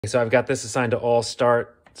So I've got this assigned to all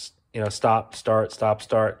start, you know, stop, start, stop,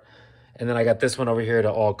 start. And then I got this one over here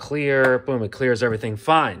to all clear. Boom, it clears everything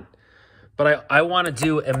fine. But I want to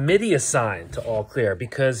do a MIDI assign to all clear,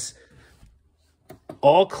 because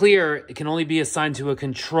all clear, it can only be assigned to a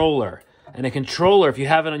controller. And a controller, if you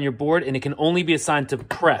have it on your board, and it can only be assigned to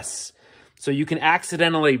press. So you can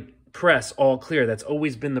accidentally press all clear. That's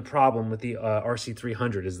always been the problem with the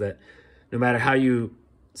RC-300, is that no matter how you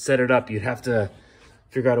set it up, you'd have to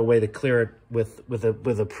figure out a way to clear it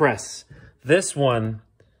with a press. This one,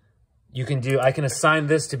 you can do, I can assign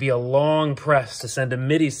this to be a long press to send a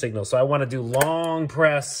MIDI signal. So I want to do long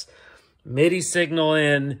press, MIDI signal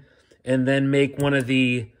in, and then make one of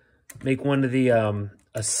the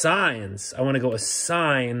assigns. I want to go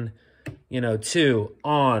assign, you know, to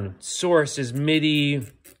on source is MIDI,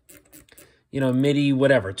 you know, MIDI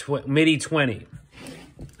whatever, MIDI 20,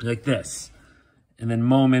 like this. And then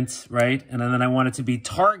moment, right? And then I want it to be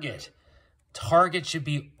target. Target should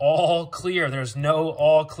be all clear. There's no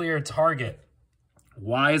all clear target.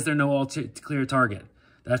 Why is there no all clear target?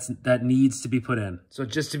 That needs to be put in. So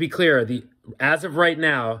just to be clear, as of right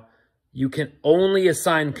now, you can only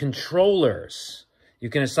assign controllers.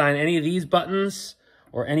 You can assign any of these buttons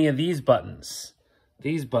or any of these buttons.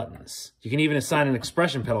 These buttons. You can even assign an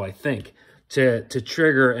expression pedal, I think, to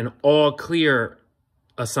trigger an all clear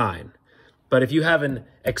assign. But if you have an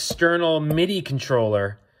external MIDI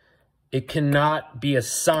controller, it cannot be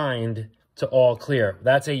assigned to all clear.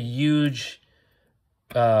 That's a huge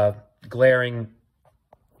glaring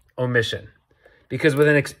omission. Because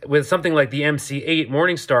with something like the MC8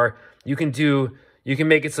 Morningstar, you can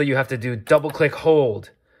make it so you have to do double click hold,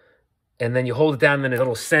 and then you hold it down, and then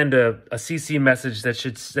it'll send a CC message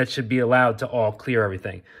that should be allowed to all clear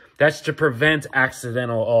everything. That's to prevent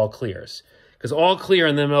accidental all clears. Because all clear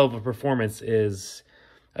in the middle of a performance is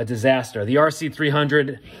a disaster. The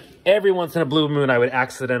RC-300, every once in a blue moon, I would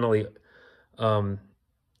accidentally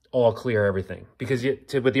all clear everything. Because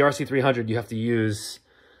with the RC-300, you have to use,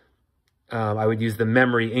 I would use the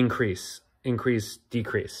memory increase,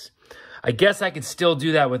 decrease. I guess I could still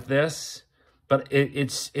do that with this, but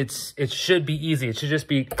it should be easy. It should just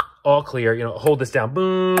be all clear. You know, hold this down,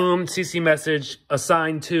 boom, CC message,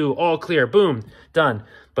 assign to, all clear, boom, done.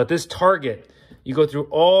 But this target, you go through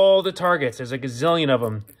all the targets. There's a gazillion of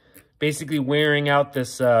them, basically wearing out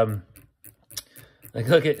this, like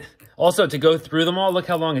look at, also to go through them all, look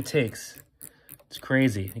how long it takes. It's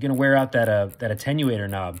crazy. You're gonna wear out that attenuator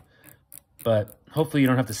knob, but hopefully you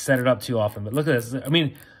don't have to set it up too often. But look at this. I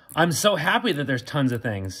mean, I'm so happy that there's tons of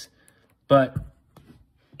things, but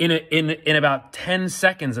in about 10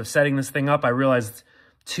 seconds of setting this thing up, I realized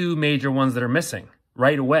two major ones that are missing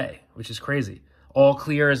right away, which is crazy. All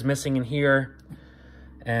clear is missing in here,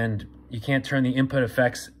 and you can't turn the input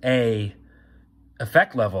effects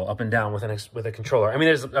effect level up and down with a controller. I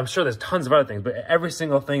mean, I'm sure there's tons of other things, but every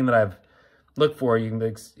single thing that I've looked for,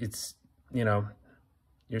 it's you know,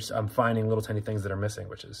 I'm finding little tiny things that are missing,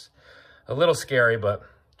 which is a little scary. But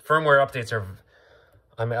firmware updates are,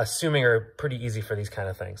 I'm assuming, are pretty easy for these kind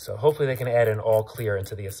of things. So hopefully they can add an all clear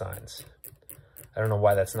into the assigns. I don't know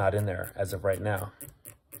why that's not in there as of right now.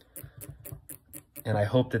 And I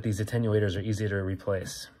hope that these attenuators are easy to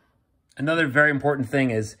replace. Another very important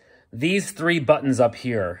thing is these three buttons up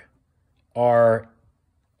here are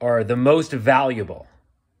the most valuable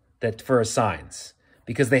for assigns,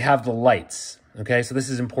 because they have the lights. Okay, so this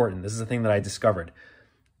is important. This is the thing that I discovered.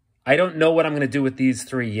 I don't know what I'm going to do with these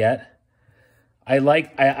three yet. I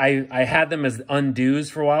had them as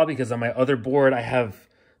undos for a while, because on my other board I have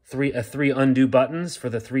three undo buttons for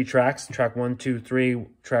the 3 tracks, track 1, 2, 3,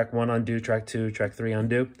 track 1 undo, track 2, track 3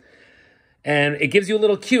 undo. And it gives you a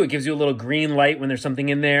little cue. It gives you a little green light when there's something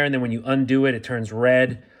in there, and then when you undo it, it turns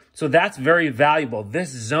red. So that's very valuable. This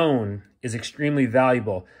zone is extremely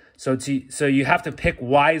valuable. So you have to pick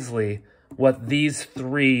wisely what these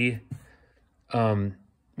three,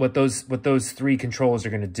 what those three controls are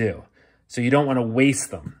going to do. So you don't want to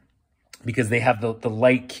waste them, because they have the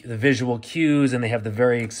visual cues, and they have the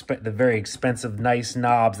very expensive, nice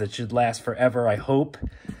knobs that should last forever, I hope.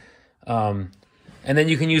 And then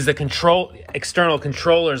you can use the external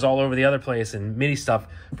controllers all over the other place and MIDI stuff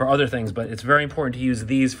for other things, but it's very important to use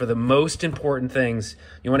these for the most important things.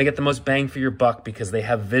 You want to get the most bang for your buck, because they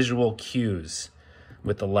have visual cues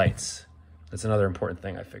with the lights. That's another important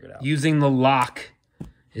thing I figured out. Using the lock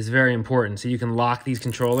is very important. So you can lock these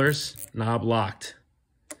controllers, knob locked,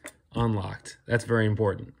 unlocked. That's very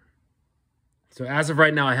important. So as of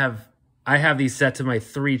right now, I have these set to my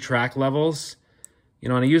 3 track levels. You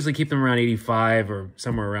know, and I usually keep them around 85 or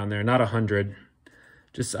somewhere around there, not 100.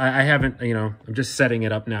 Just, I haven't, you know, I'm just setting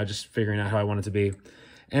it up now, just figuring out how I want it to be.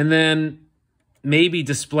 And then maybe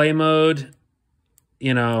display mode,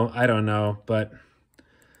 you know, I don't know, but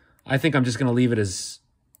I think I'm just going to leave it as,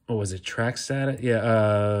 what was it, track status?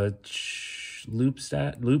 Yeah, loop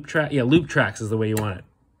track. Yeah, loop tracks is the way you want it.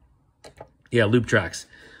 Yeah, loop tracks.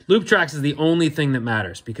 Loop tracks is the only thing that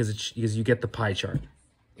matters because you get the pie chart.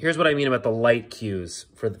 Here's what I mean about the light cues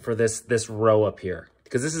for this row up here,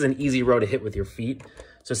 because this is an easy row to hit with your feet.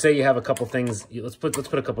 So say you have a couple things, let's put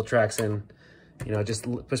a couple tracks in, you know, just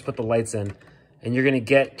put the lights in, and you're gonna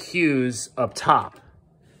get cues up top.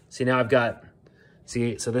 See, now I've got,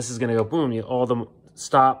 see, so this is gonna go boom, all the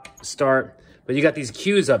stop, start, but you got these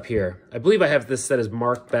cues up here. I believe I have this set as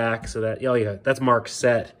mark back, so that, oh yeah, that's mark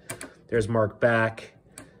set. There's mark back.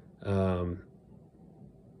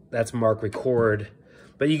 That's mark record.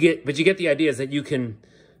 But you get the idea is that you can,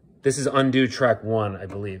 this is undo track 1, I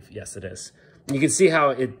believe. Yes, it is. And you can see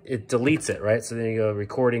how it deletes it, right? So then you go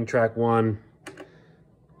recording track 1,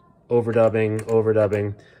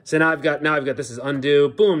 overdubbing. So now I've got this is undo.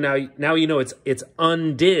 Boom, now you know it's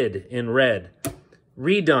undid in red.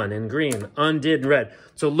 Redone in green, undid in red.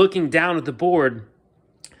 So looking down at the board,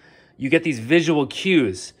 you get these visual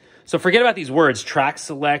cues. So forget about these words, track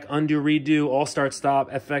select, undo, redo, all start,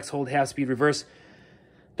 stop, FX, hold, half speed, reverse.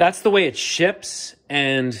 That's the way it ships,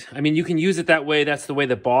 and I mean, you can use it that way. That's the way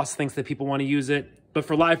that Boss thinks that people want to use it. But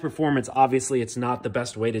for live performance, obviously, it's not the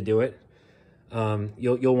best way to do it.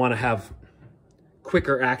 You'll want to have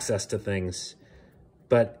quicker access to things.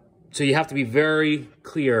 But so you have to be very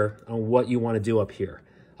clear on what you want to do up here.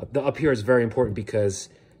 Up here is very important because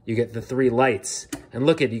you get the 3 lights. And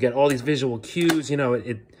look at, you get all these visual cues. You know,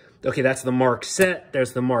 okay, that's the mark set.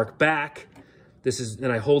 There's the mark back. This is,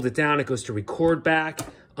 and I hold it down. It goes to record back.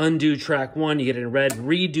 Undo track 1, you get it in red,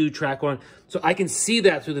 redo track 1. So I can see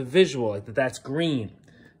that through the visual, like that's green,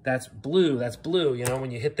 that's blue, you know,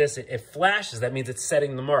 when you hit this, it flashes, that means it's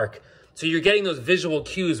setting the mark. So you're getting those visual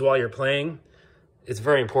cues while you're playing. It's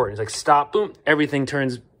very important. It's like stop, boom, everything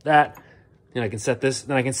turns that, and I can set this,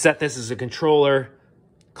 then I can set this as a controller,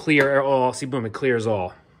 clear all, see, boom, it clears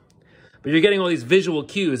all. But you're getting all these visual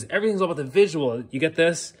cues. Everything's all about the visual. You get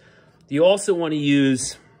this? You also want to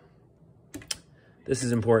use, this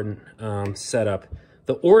is important, setup.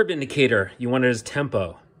 The orb indicator, you want it as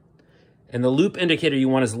tempo. And the loop indicator you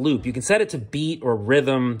want as loop. You can set it to beat or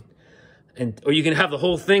rhythm, or you can have the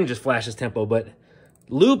whole thing just flash as tempo, but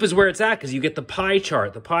loop is where it's at because you get the pie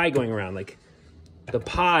chart, the pie going around. Like, the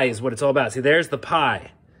pie is what it's all about. See, there's the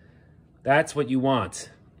pie. That's what you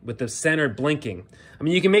want with the center blinking. I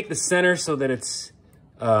mean, you can make the center so that it's,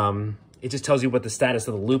 it just tells you what the status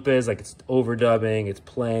of the loop is. Like, it's overdubbing, it's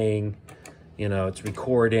playing, you know, it's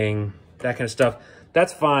recording, that kind of stuff.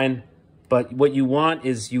 That's fine, but what you want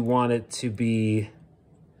is you want it to be,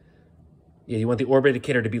 yeah, you want the orb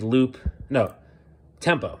indicator to be loop, no,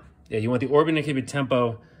 tempo. Yeah, you want the orb indicator to be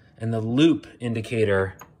tempo and the loop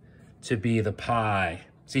indicator to be the pie.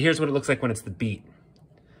 See, here's what it looks like when it's the beat.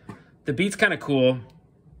 The beat's kind of cool.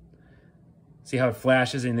 See how it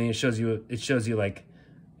flashes and then it shows you like,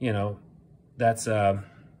 you know, that's 1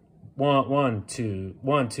 2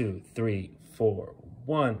 3 4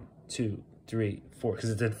 1 2 3 4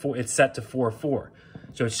 because it's set to 4/4.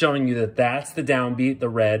 So it's showing you that that's the downbeat, the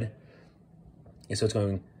red. And so it's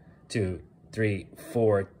going 2 3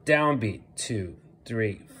 4 downbeat 2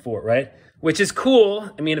 3 4, right? Which is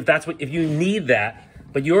cool. I mean, if you need that,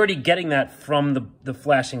 but you're already getting that from the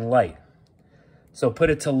flashing light. So put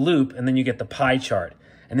it to loop and then you get the pie chart.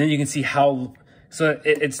 And then you can see how, so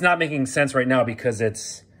it's not making sense right now because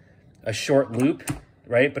it's a short loop,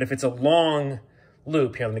 right? But if it's a long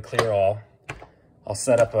loop, here, let me clear all. I'll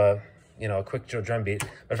set up a quick drum beat.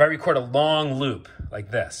 But if I record a long loop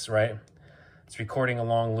like this, right? It's recording a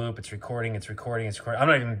long loop, it's recording. I'm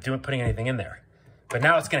not even putting anything in there. But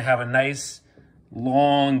now it's gonna have a nice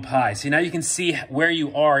long pie. See, now you can see where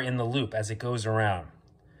you are in the loop as it goes around,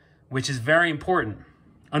 which is very important.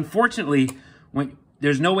 Unfortunately,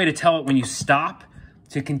 there's no way to tell it when you stop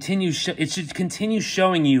to continue. It should continue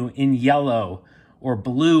showing you in yellow or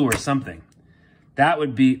blue or something. That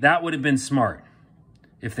would have been smart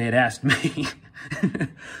if they had asked me.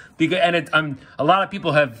 Because a lot of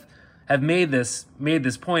people have made this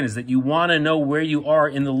point is that you want to know where you are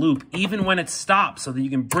in the loop, even when it stops, so that you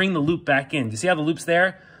can bring the loop back in. Do you see how the loop's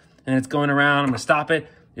there and it's going around? I'm gonna stop it.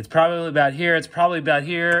 It's probably about here. It's probably about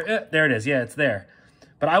here. There it is. Yeah, it's there.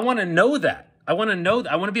 But I want to know that. I want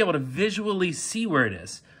to be able to visually see where it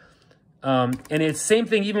is. And it's the same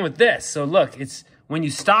thing even with this. So look, it's when you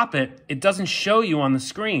stop it, it doesn't show you on the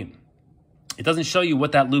screen. It doesn't show you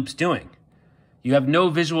what that loop's doing. You have no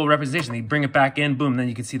visual representation. They bring it back in, boom, then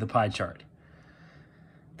you can see the pie chart.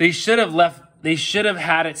 They should have left they should have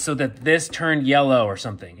had it so that this turned yellow or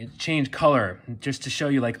something. It changed color just to show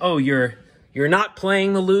you like, oh, you're not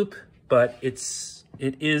playing the loop, but it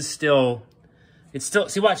is still,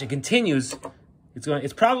 see, watch, it continues.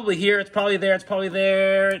 It's probably here, it's probably there, it's probably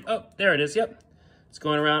there. Oh, there it is, yep. It's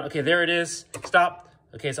going around, okay, there it is, stop.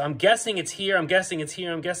 Okay, so I'm guessing it's here, I'm guessing it's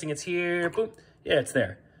here, I'm guessing it's here, boom. Yeah, it's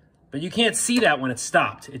there. But you can't see that when it's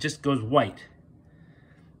stopped. It just goes white.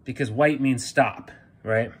 Because white means stop,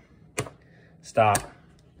 right? Stop.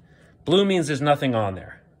 Blue means there's nothing on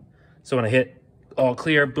there. So when I hit all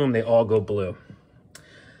clear, boom, they all go blue.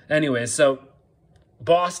 Anyway, so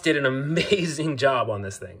Boss did an amazing job on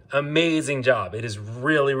this thing. Amazing job. It is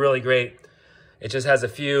really, really great. It just has a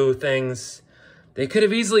few things. They could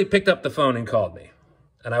have easily picked up the phone and called me,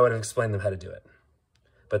 and I would have explained them how to do it,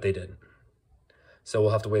 but they didn't. So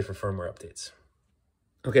we'll have to wait for firmware updates.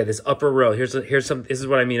 Okay, this upper row, this is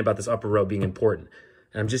what I mean about this upper row being important.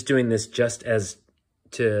 And I'm just doing this just as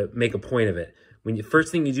to make a point of it.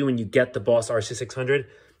 First thing you do when you get the Boss RC-600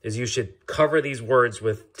 is you should cover these words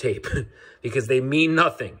with tape because they mean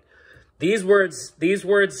nothing. These words,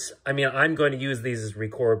 I mean, I'm going to use these as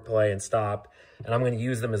record, play, and stop, and I'm going to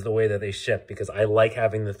use them as the way that they ship because I like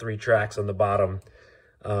having the 3 tracks on the bottom.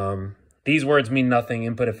 These words mean nothing,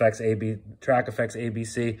 input effects, track effects,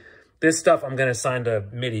 ABC. This stuff I'm going to assign to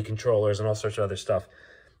MIDI controllers and all sorts of other stuff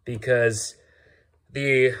because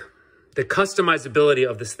the customizability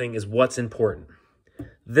of this thing is what's important.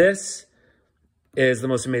 This is the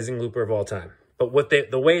most amazing looper of all time. But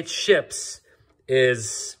the way it ships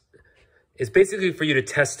is basically for you to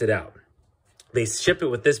test it out. They ship it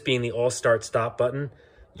with this being the all start stop button.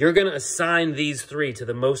 You're going to assign these 3 to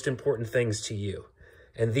the most important things to you.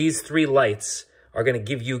 And these 3 lights are going to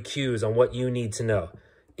give you cues on what you need to know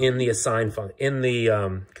in the assign function, in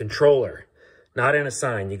the controller, not in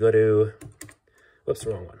assign. You go to, whoops,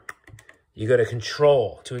 wrong one. You go to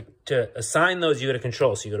control. To assign those, you go to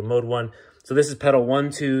control. So you go to mode 1. So this is pedal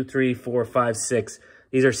 1, 2, 3, 4, 5, 6.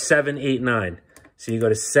 These are 7, 8, 9. So you go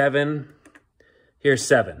to 7. Here's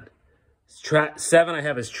 7. Track 7 I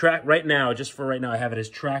have as track, right now, just for right now, I have it as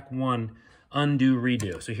track 1, undo,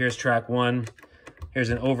 redo. So here's track 1. Here's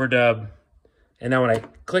an overdub. And now when I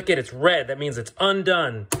click it, it's red. That means it's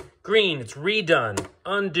undone. Green, it's redone.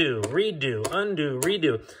 Undo, redo, undo,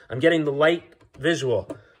 redo. I'm getting the light visual,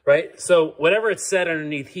 right? So whatever it's set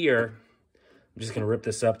underneath here, I'm just going to rip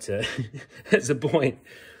this up to as a point.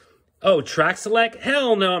 Oh, track select?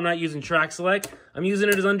 Hell no, I'm not using track select. I'm using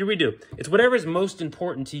it as undo, redo. It's whatever's most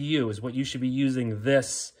important to you is what you should be using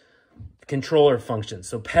this controller function.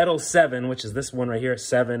 So pedal 7, which is this one right here,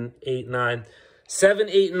 7, 8, 9. 7,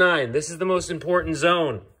 8, 9. This is the most important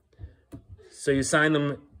zone. So you assign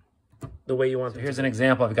them the way you want them. Here's an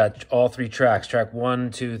example. I've got all 3 tracks. Track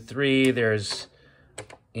 1, 2, 3. There's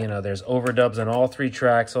overdubs on all 3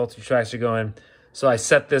 tracks. All 3 tracks are going. So I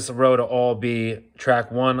set this row to all be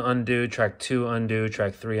track 1 undo, track 2 undo,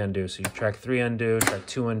 track 3 undo. So you track 3 undo, track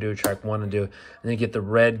 2 undo, track 1 undo. And then you get the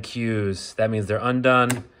red cues. That means they're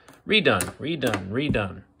undone, redone, redone,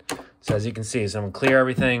 redone. So as you can see, so I'm going to clear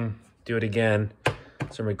everything, do it again.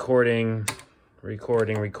 So I'm recording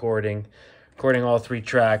all 3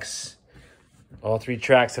 tracks. All 3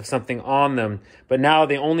 tracks have something on them, but now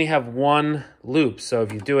they only have 1 loop. So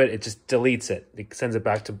if you do it, it just deletes it. It sends it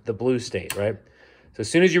back to the blue state, right? So as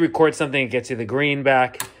soon as you record something, it gets you the green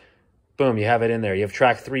back. Boom, you have it in there. You have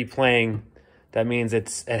track 3 playing. That means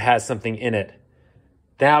it has something in it.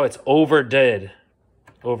 Now it's overdone.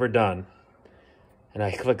 And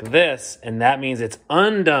I click this, and that means it's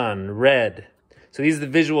undone, red. So these are the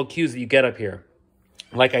visual cues that you get up here.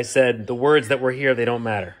 Like I said, the words that were here, they don't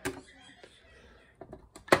matter.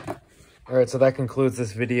 All right, so that concludes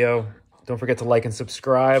this video. Don't forget to like and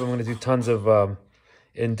subscribe. I'm going to do tons of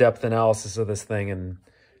in-depth analysis of this thing and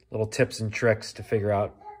little tips and tricks to figure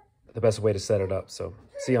out the best way to set it up. So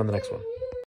see you on the next one.